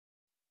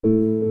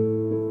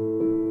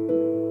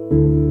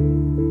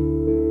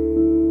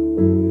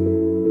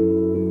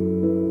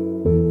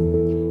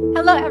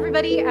Hello,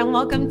 everybody, and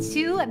welcome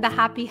to the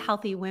Happy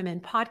Healthy Women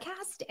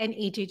podcast and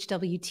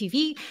HHW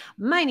TV.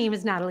 My name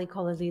is Natalie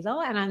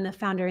Colazzo, and I'm the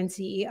founder and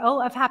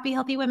CEO of Happy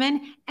Healthy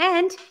Women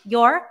and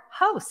your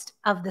host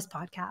of this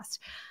podcast.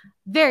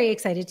 Very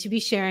excited to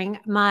be sharing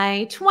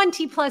my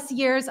 20 plus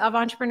years of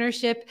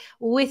entrepreneurship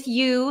with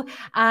you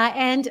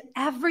and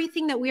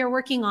everything that we are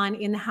working on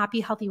in the Happy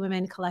Healthy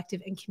Women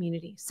collective and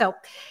community. So,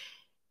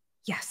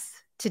 yes,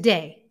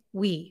 today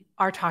we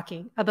are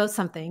talking about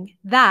something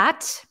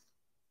that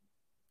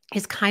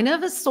is kind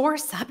of a sore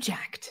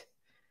subject.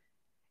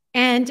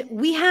 And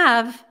we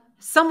have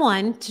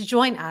someone to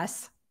join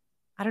us.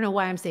 I don't know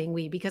why I'm saying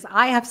we, because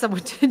I have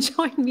someone to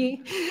join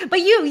me,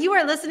 but you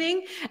are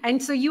listening.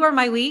 And so you are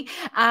my we.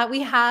 We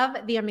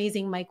have the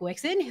amazing Mike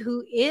Wixon,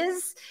 who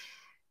is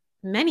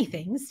many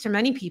things to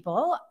many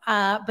people.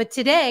 But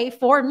today,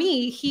 for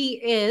me, he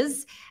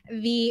is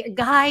the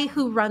guy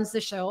who runs the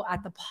show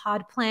at the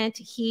Pod Plant.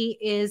 He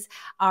is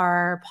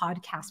our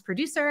podcast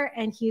producer,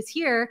 and he's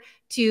here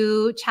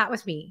to chat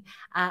with me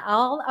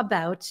all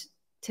about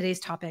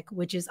today's topic,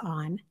 which is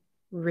on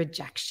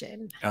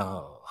rejection.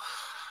 Oh,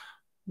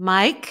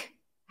 Mike,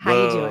 how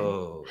you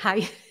doing? How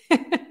you?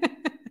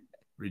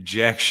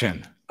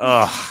 Rejection.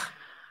 Oh.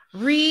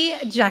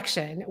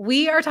 Rejection.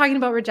 We are talking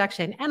about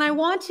rejection. And I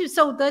want to,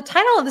 so the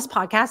title of this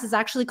podcast is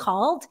actually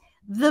called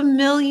The $1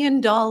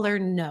 Million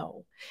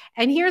No.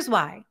 And here's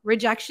why.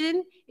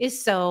 Rejection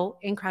is so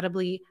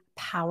incredibly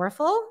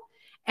powerful.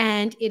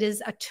 And it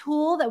is a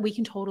tool that we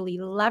can totally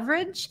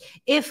leverage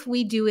if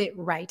we do it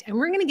right. And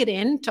we're going to get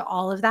into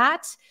all of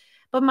that.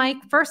 But Mike,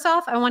 first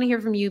off, I want to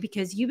hear from you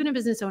because you've been a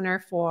business owner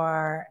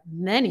for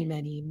many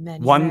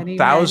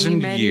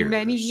 1,000 years.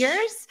 Many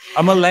years.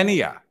 A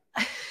millennia.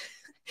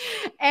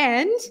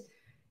 And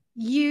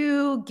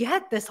you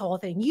get this whole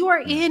thing. You are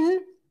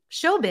in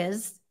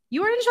showbiz.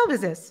 You are in show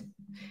business.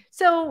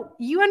 So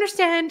you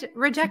understand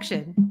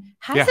rejection.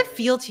 How does it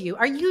feel to you?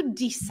 Are you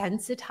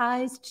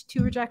desensitized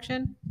to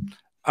rejection?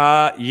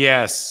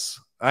 Yes,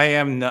 I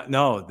am.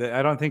 No,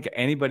 I don't think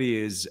anybody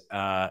is.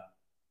 I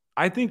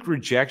think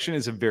rejection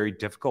is a very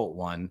difficult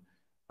one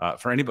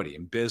for anybody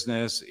in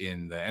business,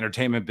 in the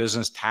entertainment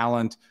business,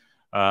 talent,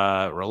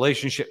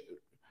 relationship.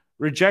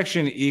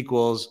 Rejection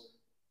equals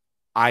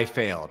I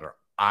failed or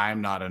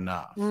I'm not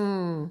enough.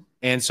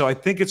 And so I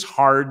think it's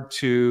hard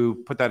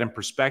to put that in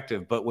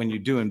perspective. But when you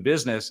do in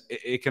business,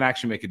 it can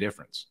actually make a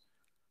difference.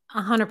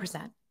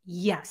 100%.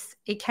 Yes,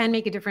 it can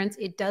make a difference.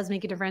 It does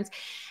make a difference.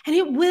 And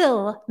it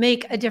will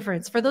make a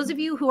difference. For those of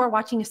you who are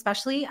watching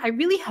especially, I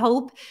really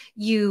hope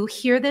you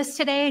hear this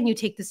today and you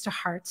take this to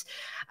heart.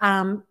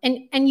 And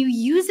you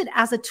use it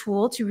as a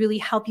tool to really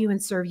help you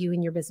and serve you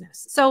in your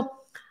business. So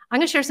I'm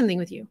going to share something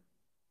with you.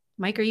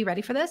 Mike, are you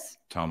ready for this?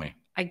 Tell me.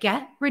 I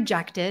get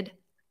rejected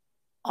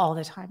all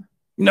the time.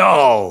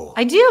 No.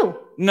 I do.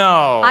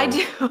 No. I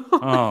do.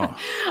 Oh.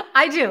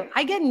 I do.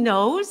 I get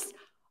no's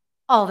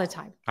all the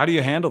time. How do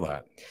you handle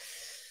that?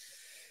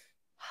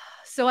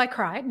 So I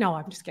cried. No,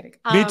 I'm just kidding.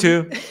 Me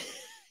too.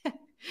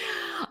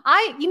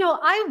 I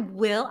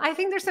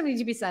think there's something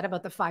to be said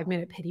about the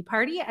 5-minute pity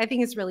party. I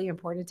think it's really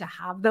important to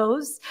have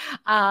those,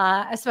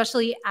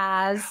 especially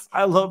as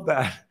I love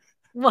that.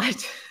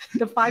 What?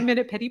 The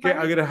 5-minute pity party?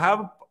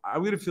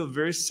 I'm going to feel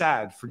very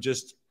sad for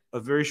just a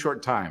very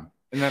short time.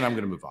 And then I'm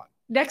going to move on.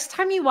 Next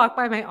time you walk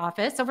by my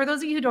office, so for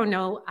those of you who don't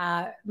know,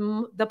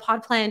 the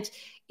Pod Plant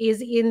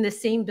is in the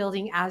same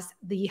building as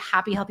the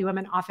Happy Healthy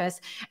Women office.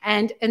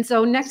 And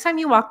so next time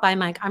you walk by,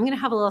 Mike, I'm going to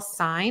have a little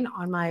sign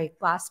on my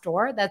glass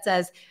door that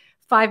says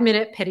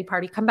 5-minute pity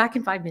party. Come back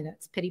in 5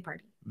 minutes, pity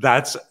party.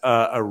 That's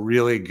a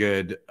really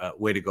good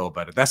way to go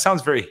about it. That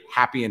sounds very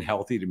happy and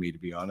healthy to me, to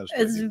be honest.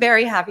 It's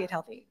very happy and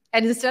healthy.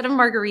 And instead of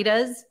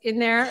margaritas in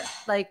there,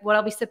 like what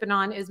I'll be sipping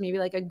on is maybe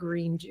like a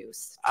green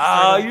juice.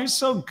 Oh, you're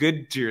so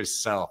good to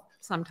yourself.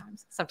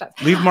 Sometimes.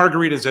 Leave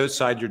margaritas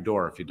outside your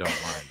door if you don't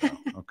mind,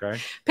 though,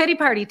 okay? Pity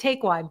party,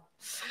 take one.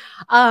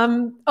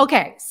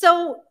 Okay,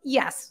 so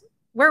yes,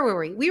 where were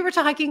we? We were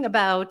talking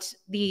about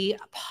the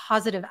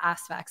positive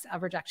aspects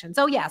of rejection.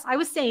 So yes, I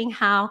was saying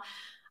how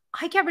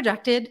I get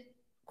rejected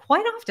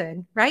quite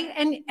often, right?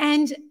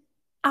 And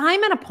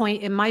I'm at a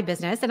point in my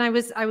business, and I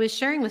was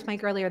sharing with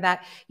Mike earlier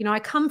that, I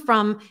come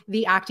from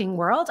the acting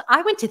world.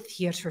 I went to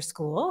theater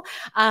school.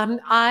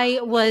 I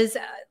was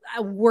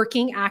a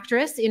working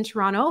actress in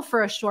Toronto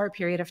for a short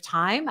period of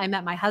time. I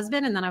met my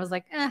husband, and then I was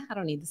like, I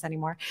don't need this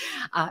anymore.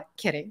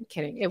 Kidding.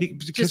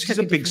 Because he's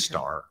a big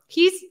star.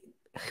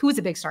 Who's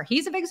a big star?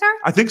 He's a big star?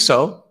 I think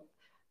so.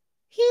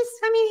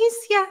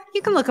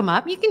 You can look him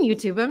up. You can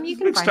YouTube him. You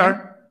can big find star.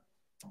 him.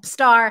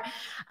 Star.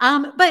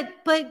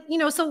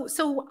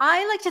 So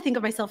I like to think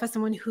of myself as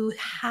someone who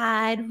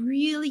had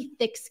really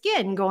thick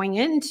skin going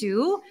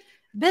into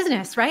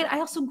business, right? I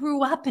also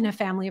grew up in a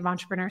family of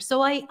entrepreneurs.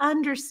 So I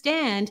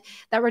understand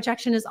that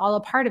rejection is all a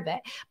part of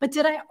it. But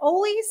did I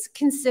always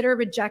consider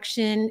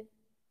rejection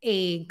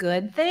a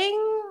good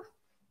thing?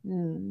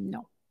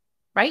 No.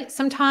 Right?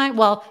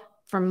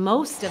 for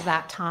most of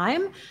that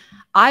time,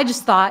 I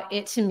just thought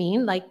it to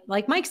mean, like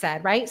Mike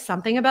said, right?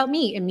 Something about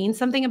me. It means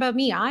something about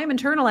me. I am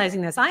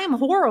internalizing this. I am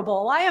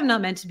horrible. I am not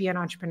meant to be an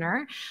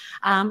entrepreneur,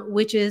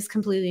 which is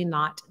completely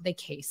not the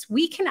case.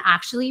 We can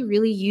actually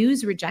really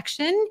use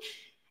rejection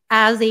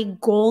as a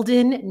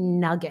golden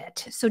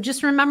nugget. So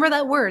just remember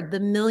that word, the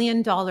 $1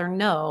 million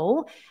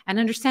no, and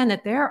understand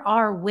that there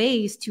are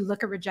ways to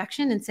look at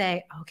rejection and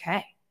say,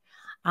 okay,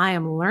 I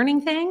am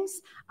learning things.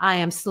 I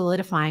am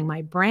solidifying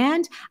my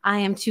brand. I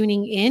am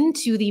tuning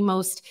into the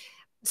most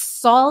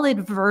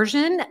solid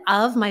version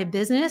of my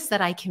business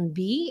that I can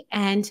be.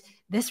 And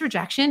this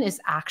rejection is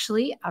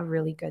actually a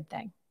really good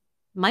thing.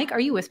 Mike, are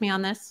you with me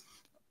on this?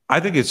 I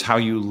think it's how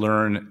you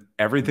learn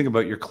everything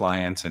about your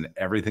clients and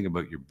everything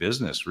about your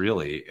business,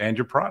 really, and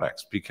your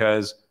products.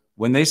 Because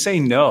when they say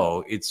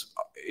no,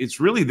 it's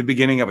really the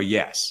beginning of a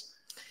yes.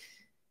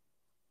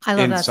 I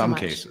love that in some so much.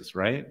 cases,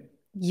 right?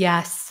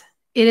 Yes,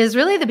 it is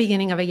really the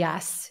beginning of a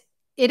yes.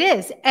 It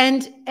is.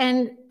 And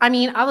I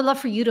mean, I would love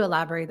for you to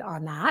elaborate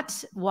on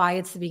that, why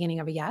it's the beginning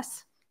of a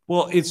yes.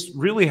 Well, it's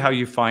really how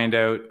you find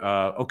out,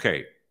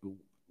 okay,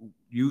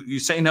 you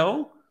say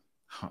no.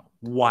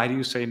 Why do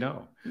you say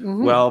no?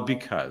 Mm-hmm. Well,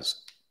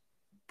 because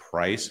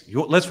price.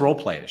 Let's role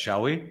play it,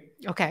 shall we?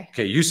 Okay.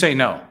 Okay, you say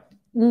no.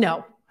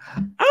 No.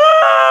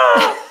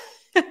 Ah!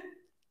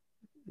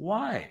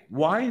 Why?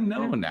 Why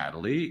no,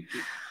 Natalie?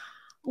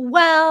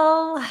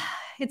 Well,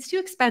 it's too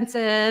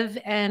expensive,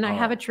 and I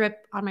have a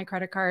trip on my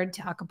credit card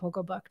to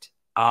Acapulco booked.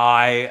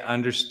 I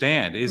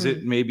understand. Is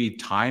it maybe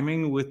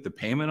timing with the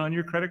payment on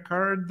your credit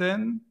card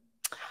then?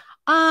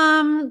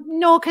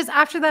 No, because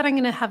after that, I'm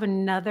going to have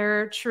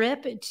another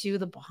trip to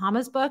the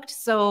Bahamas booked.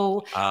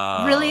 So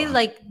really,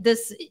 like,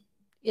 this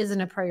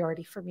isn't a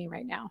priority for me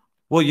right now.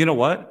 Well, you know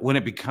what? When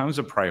it becomes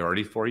a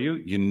priority for you,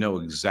 you know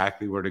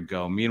exactly where to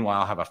go.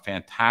 Meanwhile, have a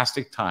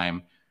fantastic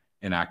time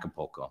in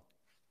Acapulco.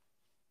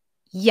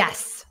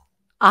 Yes.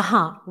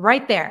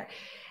 Right there.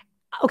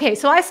 Okay,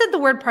 so I said the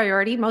word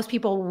priority. Most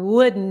people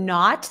would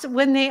not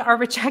when they are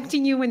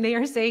rejecting you, when they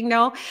are saying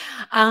no.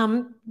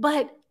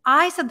 But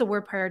I said the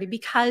word priority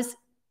because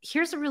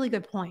here's a really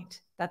good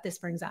point that this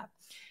brings up.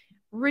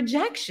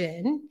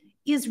 Rejection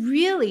is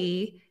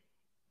really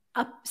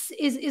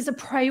is a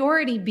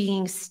priority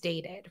being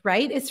stated,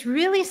 right? It's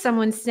really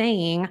someone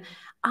saying,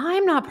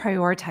 I'm not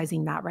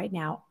prioritizing that right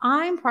now.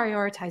 I'm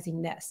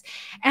prioritizing this.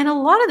 And a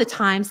lot of the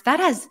times that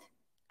has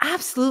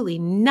absolutely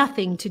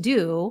nothing to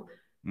do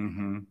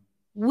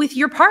with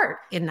your part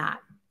in that.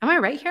 Am I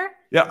right here?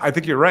 Yeah, I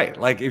think you're right.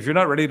 Like, if you're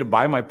not ready to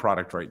buy my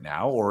product right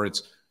now, or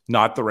it's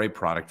not the right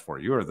product for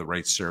you or the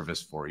right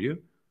service for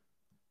you,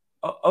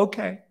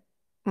 okay.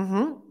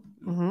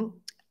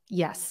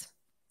 Yes.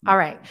 All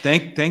right.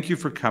 Thank you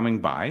for coming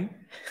by.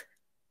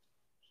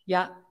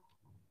 Yeah.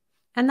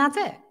 And that's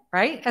it,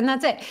 right? And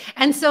that's it.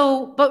 And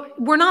so,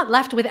 but we're not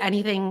left with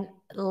anything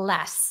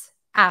less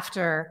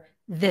after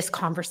this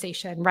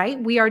conversation, right?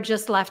 We are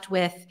just left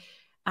with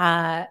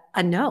a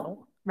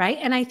no, right?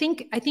 And I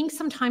think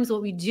sometimes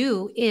what we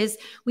do is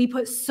we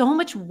put so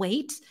much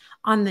weight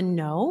on the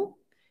no.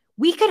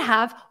 We could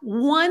have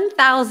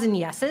 1,000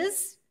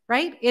 yeses,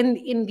 right?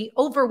 In the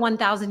over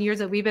 1,000 years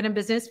that we've been in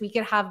business, we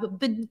could have a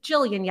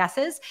bajillion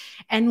yeses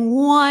and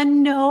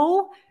one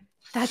no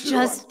that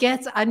just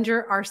gets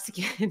under our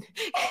skin.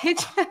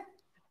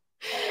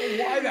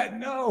 Why that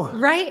no?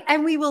 Right?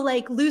 And we will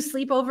like lose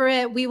sleep over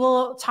it. We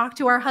will talk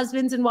to our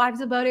husbands and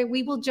wives about it.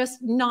 We will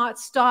just not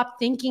stop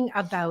thinking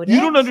about it. You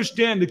don't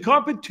understand. The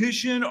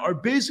competition are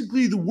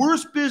basically the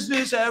worst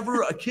business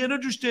ever. I can't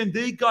understand.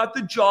 They got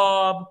the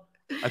job.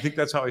 I think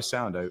that's how I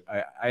sound.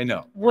 I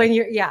know. When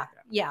you're, yeah,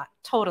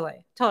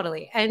 totally.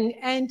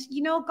 And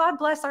you know, God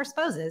bless our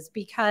spouses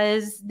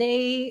because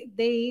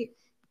they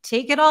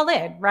take it all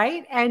in,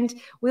 right? And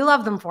we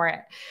love them for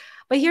it.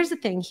 But here's the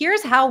thing.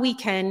 Here's how we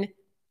can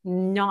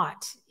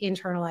not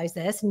internalize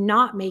this,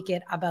 not make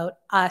it about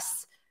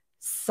us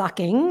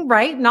sucking,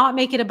 right? Not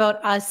make it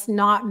about us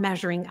not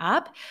measuring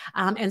up,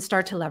 and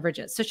start to leverage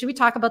it. So should we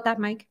talk about that,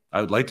 Mike?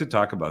 I would like to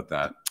talk about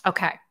that.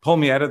 Okay. Pull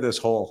me out of this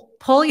hole.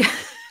 Pull you.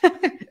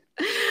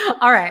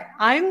 All right.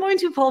 I'm going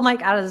to pull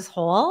Mike out of this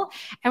hole,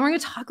 and we're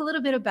going to talk a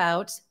little bit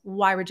about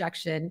why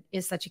rejection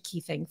is such a key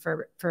thing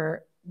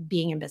for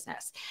being in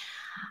business.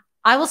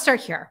 I will start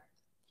here.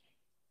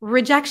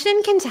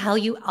 Rejection can tell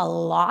you a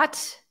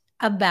lot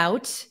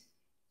about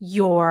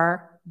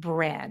your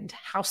brand,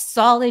 how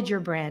solid your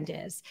brand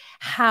is,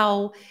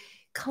 how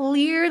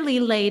clearly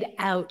laid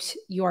out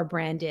your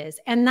brand is.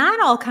 And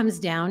that all comes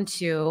down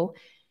to,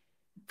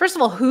 first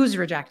of all, who's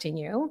rejecting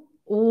you?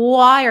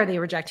 Why are they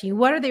rejecting you?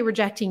 What are they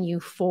rejecting you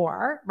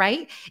for,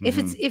 right?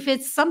 If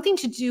it's something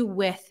to do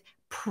with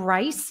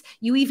price,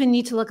 you even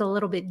need to look a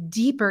little bit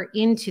deeper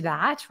into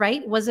that,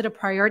 right? Was it a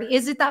priority?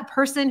 Is it that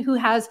person who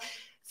has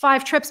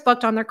 5 trips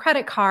booked on their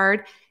credit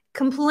card,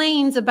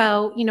 complains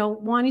about, you know,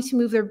 wanting to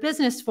move their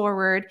business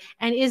forward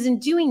and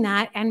isn't doing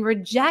that and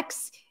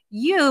rejects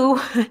you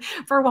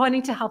for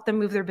wanting to help them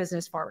move their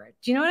business forward?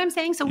 Do you know what I'm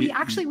saying? So we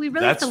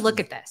really have to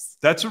look at this.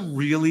 That's a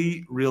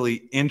really, really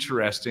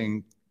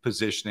interesting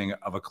positioning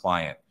of a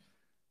client.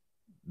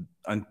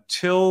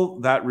 until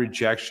that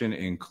rejection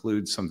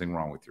includes something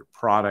wrong with your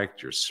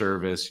product, your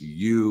service,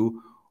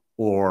 you,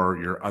 or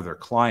your other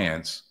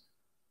clients,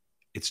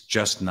 it's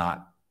just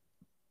not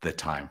the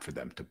time for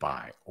them to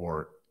buy,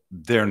 or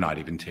they're not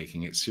even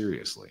taking it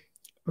seriously.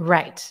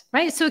 Right.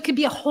 Right. So it could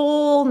be a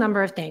whole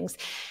number of things.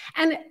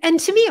 And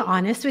to be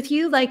honest with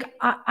you, like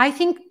I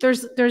think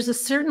there's a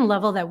certain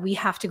level that we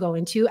have to go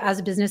into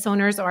as business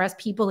owners or as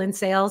people in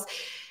sales.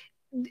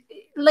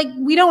 Like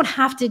we don't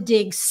have to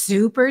dig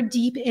super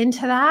deep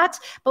into that,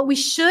 but we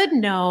should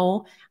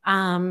know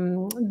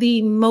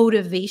the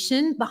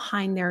motivation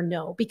behind their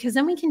no, because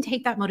then we can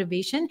take that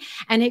motivation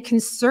and it can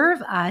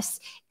serve us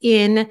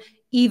in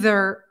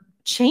either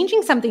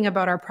changing something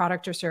about our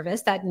product or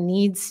service that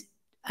needs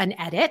an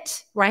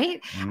edit,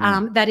 right?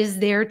 That is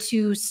there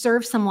to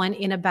serve someone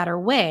in a better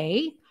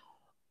way.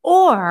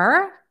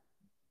 Or,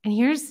 and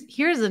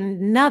here's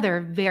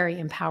another very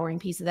empowering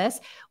piece of this,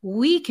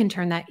 we can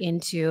turn that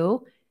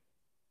into,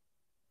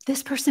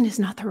 this person is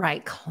not the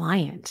right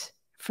client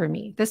for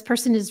me. This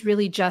person is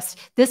really just,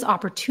 this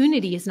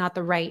opportunity is not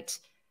the right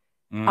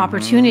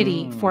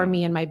opportunity for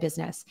me and my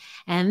business.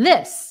 And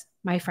this,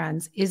 my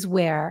friends, is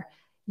where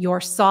your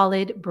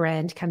solid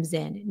brand comes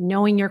in.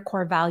 Knowing your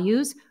core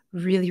values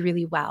really,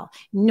 really well.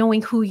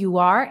 Knowing who you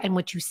are and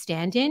what you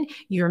stand in,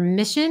 your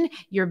mission,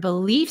 your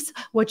beliefs,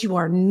 what you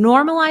are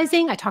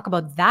normalizing. I talk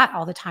about that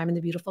all the time in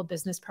the Beautiful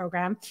Business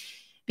Program,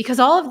 because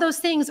all of those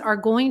things are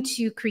going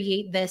to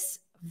create this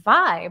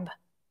vibe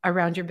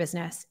around your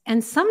business.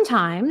 And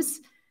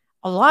sometimes,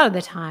 a lot of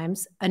the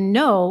times, a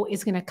no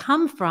is going to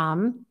come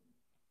from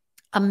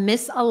a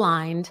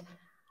misaligned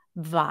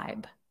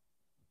vibe.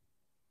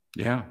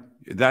 Yeah,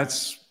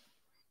 that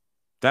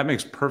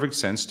makes perfect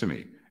sense to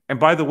me. And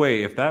by the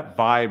way, if that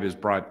vibe is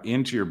brought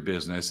into your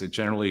business, it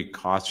generally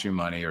costs you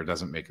money or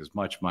doesn't make as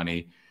much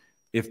money.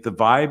 If the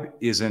vibe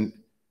isn't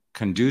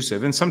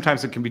conducive, and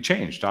sometimes it can be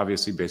changed,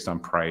 obviously, based on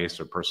price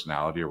or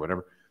personality or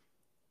whatever.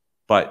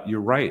 But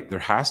you're right. There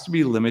has to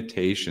be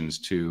limitations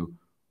to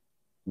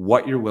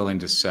what you're willing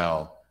to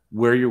sell,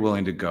 where you're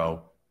willing to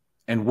go,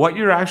 and what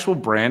your actual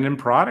brand and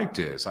product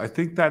is. I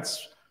think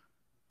that's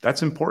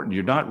important.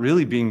 You're not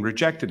really being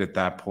rejected at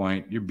that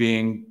point. You're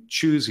being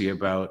choosy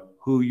about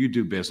who you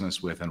do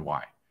business with and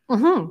why.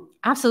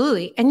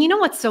 Absolutely. And you know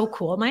what's so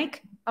cool,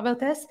 Mike, about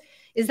this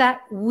is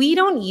that we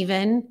don't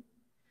even,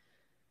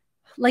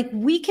 like,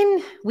 we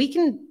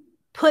can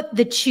put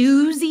the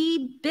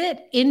choosy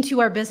bit into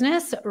our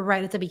business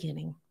right at the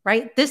beginning,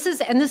 right? This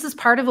is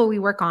part of what we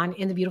work on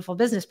in the Beautiful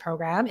Business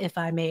Program, if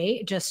I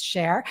may just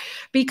share,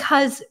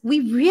 because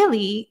we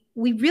really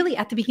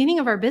at the beginning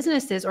of our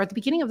businesses or at the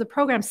beginning of the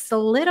program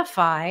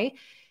solidify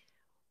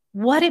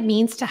what it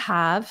means to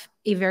have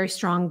a very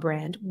strong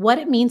brand, what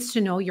it means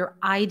to know your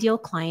ideal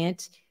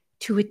client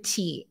to a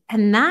T.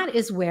 And that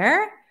is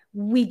where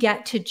we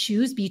get to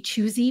choose, be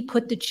choosy,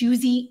 put the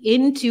choosy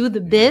into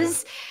the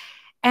biz.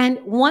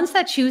 And once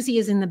that choosy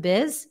is in the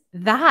biz,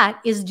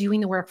 that is doing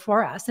the work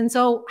for us. And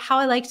so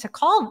what I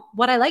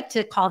like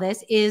to call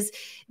this is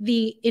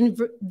the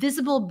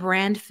invisible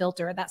brand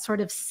filter that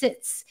sort of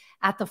sits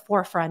at the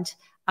forefront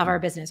of our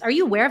business. Are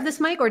you aware of this,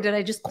 Mike, or did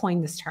I just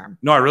coin this term?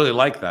 No, I really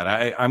like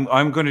that.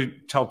 I'm going to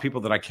tell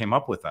people that I came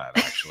up with that,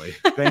 actually.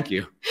 Thank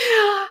you.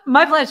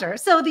 My pleasure.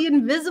 So the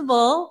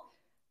invisible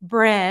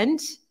brand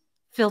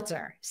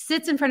filter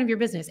sits in front of your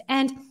business.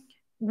 And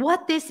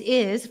what this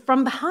is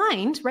from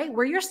behind, right,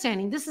 where you're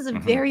standing, this is a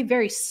very,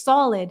 very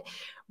solid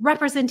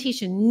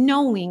representation,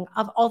 knowing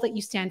of all that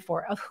you stand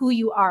for, of who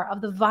you are, of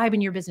the vibe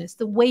in your business,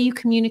 the way you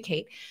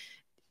communicate.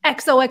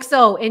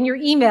 XOXO in your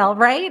email,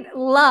 right?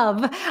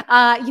 Love,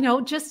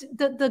 just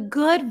the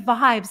good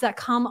vibes that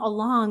come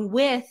along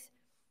with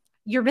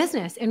your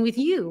business and with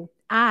you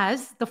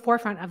as the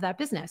forefront of that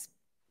business.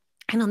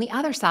 And on the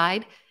other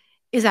side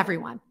is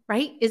everyone,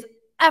 right? Is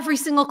every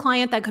single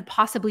client that could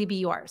possibly be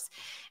yours.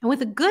 And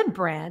with a good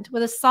brand,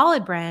 with a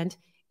solid brand,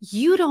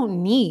 you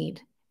don't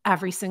need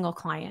every single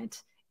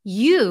client.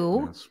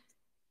 You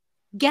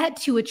get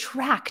to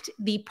attract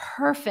the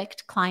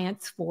perfect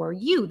clients for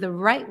you, the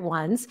right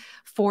ones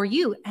for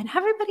you. And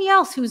everybody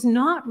else who's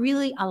not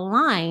really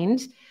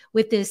aligned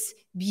with this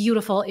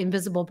beautiful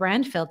invisible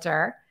brand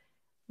filter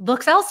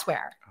looks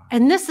elsewhere.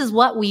 And this is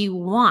what we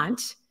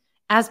want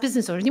as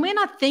business owners. You might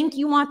not think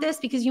you want this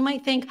because you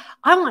might think,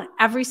 I want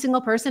every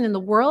single person in the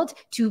world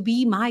to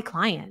be my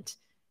client.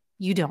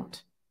 You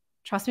don't.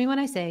 Trust me when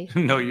I say.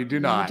 No, you do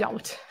not. You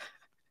don't.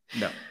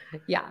 No.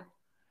 Yeah.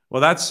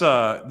 Well,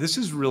 this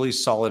is really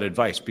solid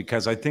advice,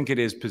 because I think it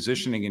is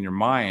positioning in your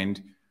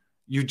mind.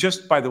 You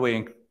just, by the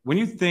way, when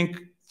you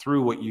think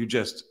through what you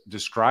just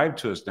described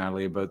to us,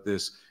 Natalie, about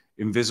this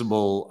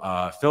invisible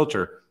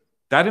filter,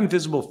 that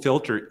invisible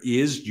filter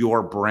is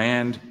your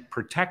brand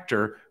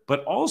protector,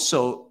 but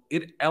also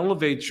it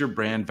elevates your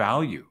brand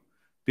value.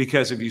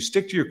 Because if you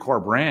stick to your core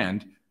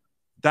brand,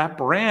 that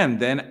brand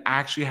then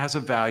actually has a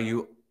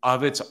value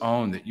of its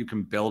own that you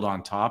can build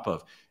on top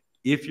of.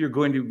 If you're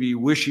going to be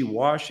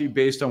wishy-washy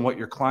based on what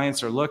your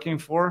clients are looking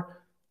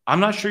for, I'm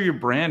not sure your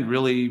brand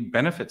really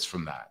benefits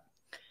from that.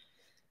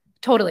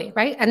 Totally,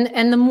 right?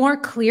 And the more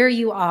clear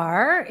you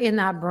are in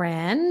that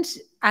brand,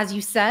 as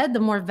you said, the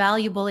more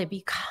valuable it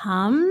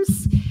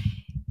becomes,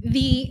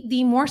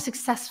 the more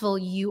successful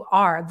you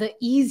are, the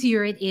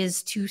easier it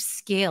is to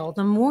scale.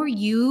 The more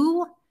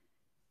you,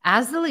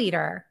 as the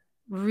leader,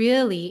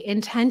 really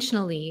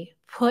intentionally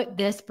put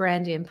this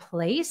brand in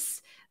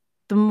place,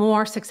 the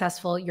more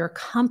successful your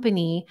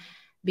company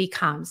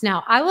becomes.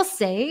 Now, I will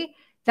say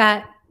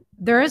that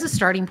there is a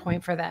starting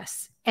point for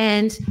this.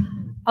 And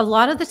a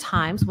lot of the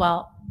times,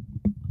 well,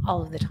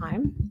 all of the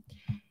time,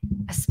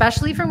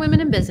 especially for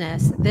women in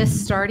business,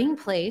 this starting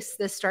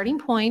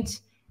point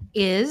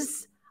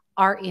is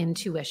our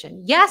intuition.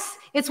 Yes,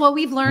 it's what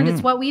we've learned,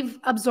 it's what we've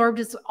absorbed,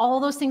 it's all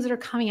those things that are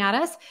coming at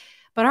us,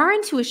 but our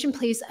intuition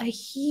plays a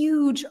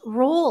huge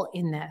role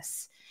in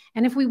this.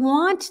 And if we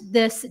want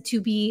this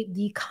to be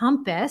the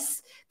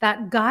compass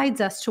that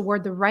guides us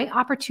toward the right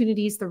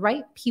opportunities, the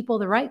right people,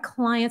 the right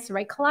clients, the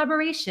right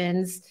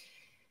collaborations,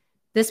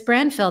 this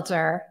brand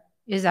filter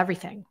is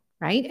everything,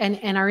 right?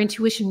 And our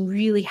intuition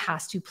really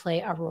has to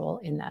play a role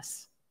in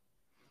this.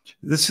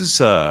 This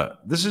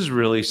is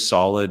really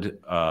solid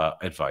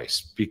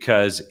advice,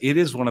 because it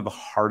is one of the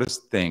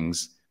hardest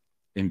things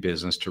in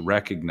business to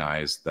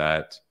recognize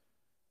that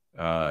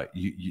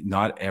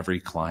not every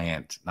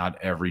client, not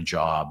every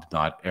job,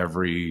 not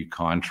every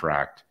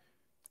contract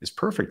is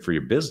perfect for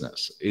your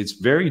business. It's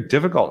very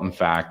difficult, in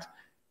fact,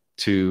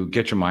 to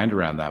get your mind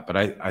around that. But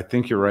I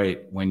think you're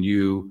right. When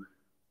you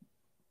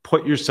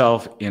put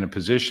yourself in a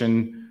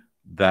position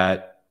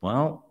that,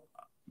 well,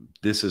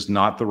 this is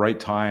not the right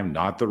time,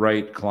 not the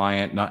right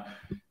client,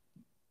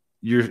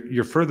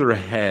 you're further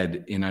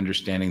ahead in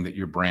understanding that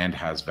your brand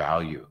has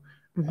value.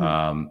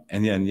 And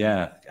then,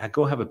 yeah,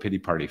 go have a pity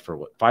party for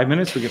what, 5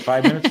 minutes? We get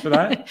 5 minutes for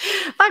that?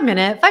 5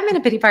 minute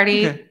pity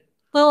party. Okay.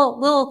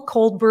 Little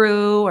cold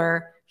brew,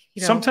 or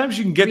sometimes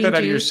you can get that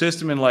out of your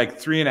system in like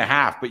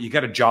 3.5, but you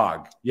got to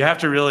jog. You have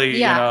to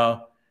really,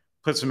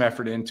 put some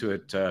effort into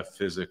it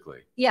physically.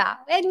 Yeah.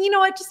 And you know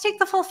what? Just take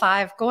the full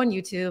 5, go on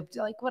YouTube,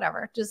 like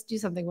whatever, just do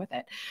something with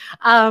it.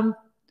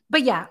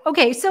 But yeah.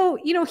 Okay. So,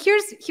 here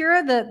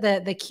are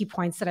the key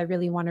points that I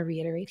really want to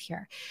reiterate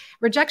here.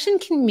 Rejection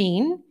can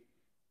mean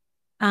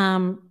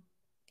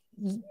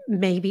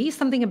maybe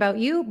something about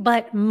you,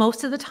 but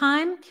most of the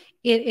time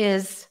it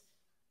is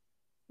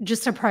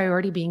just a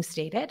priority being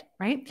stated,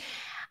 right?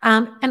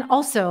 And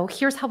also,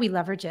 here's how we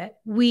leverage it.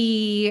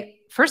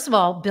 We, first of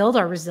all, build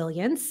our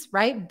resilience,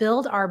 right?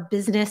 Build our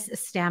business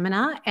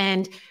stamina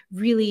and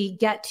really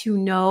get to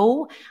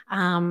know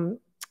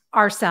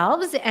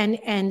ourselves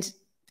and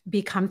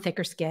become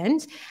thicker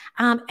skinned.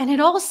 And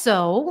it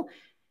also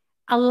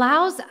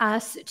allows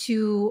us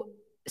to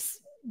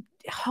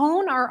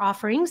hone our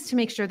offerings to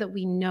make sure that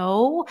we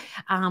know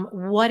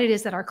what it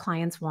is that our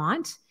clients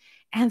want.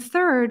 And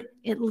third,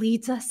 it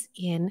leads us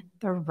in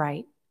the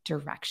right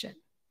direction.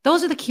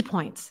 Those are the key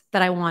points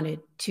that I wanted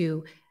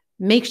to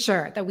make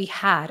sure that we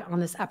had on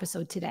this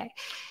episode today.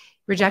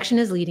 Rejection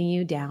is leading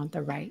you down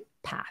the right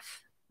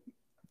path.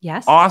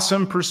 Yes?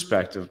 Awesome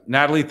perspective.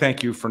 Natalie,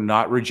 thank you for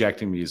not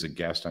rejecting me as a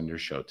guest on your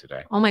show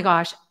today. Oh my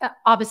gosh.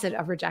 Opposite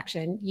of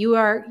rejection.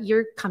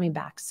 You're coming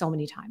back so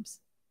many times.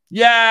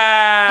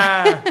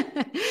 Yeah.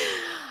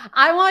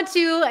 I want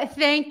to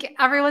thank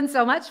everyone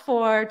so much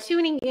for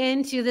tuning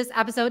in to this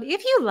episode.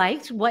 If you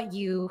liked what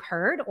you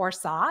heard or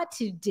saw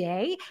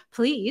today,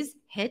 please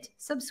hit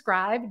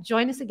subscribe.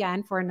 Join us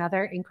again for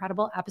another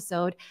incredible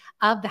episode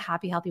of the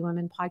Happy Healthy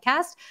Women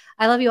podcast.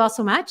 I love you all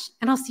so much,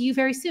 and I'll see you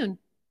very soon.